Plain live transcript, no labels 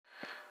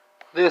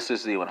This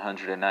is the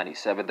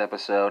 197th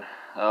episode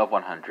of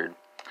 100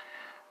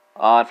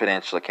 on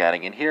financial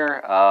accounting, and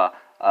here I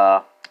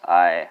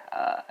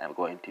am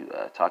going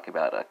to talk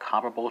about a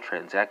comparable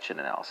transaction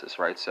analysis,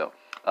 right? So,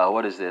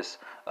 what does this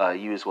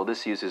use? Well,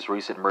 this uses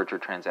recent merger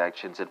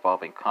transactions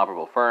involving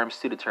comparable firms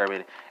to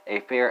determine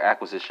a fair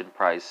acquisition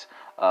price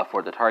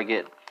for the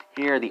target.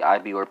 Here, the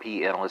IB or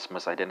P analyst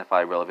must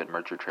identify relevant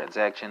merger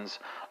transactions,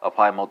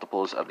 apply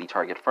multiples of the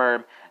target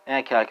firm,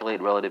 and calculate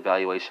relative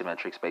valuation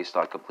metrics based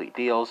on complete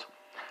deals.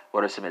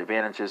 What are some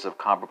advantages of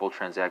comparable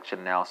transaction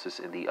analysis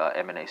in the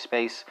M&A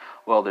space?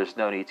 Well, there's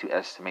no need to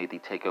estimate the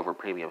takeover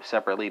premium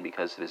separately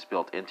because it is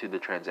built into the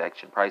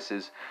transaction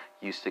prices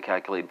used to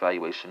calculate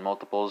valuation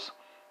multiples.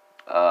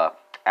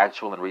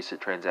 Actual and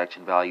recent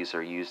transaction values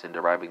are used in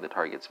deriving the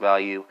target's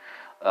value,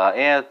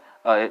 and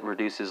it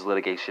reduces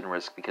litigation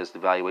risk because the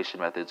valuation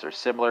methods are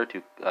similar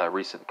to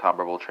recent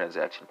comparable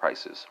transaction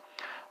prices.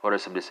 What are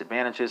some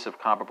disadvantages of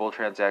comparable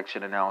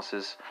transaction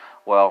analysis?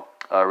 Well,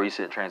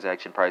 recent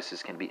transaction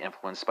prices can be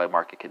influenced by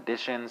market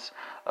conditions.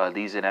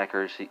 These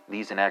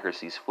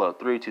inaccuracies flow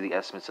through to the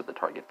estimates of the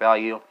target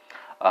value.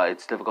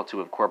 It's difficult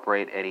to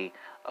incorporate any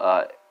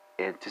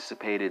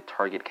anticipated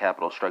target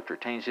capital structure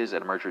changes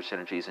and merger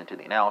synergies into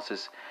the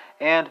analysis.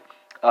 And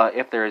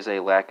if there is a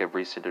lack of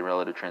recent and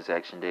relative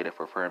transaction data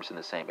for firms in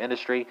the same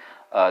industry,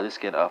 this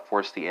can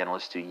force the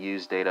analyst to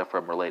use data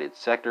from related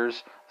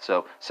sectors,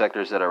 so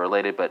sectors that are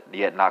related but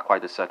yet not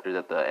quite the sector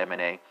that the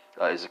M&A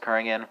is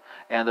occurring in,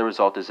 and the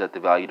result is that the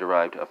value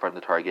derived from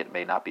the target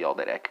may not be all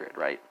that accurate,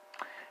 right?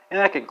 And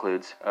that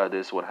concludes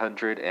this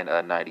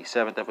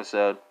 197th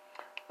episode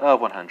of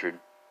 100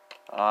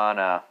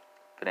 on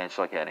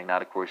financial accounting,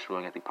 not of course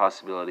ruling at the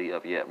possibility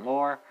of yet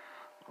more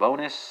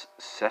bonus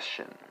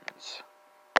sessions.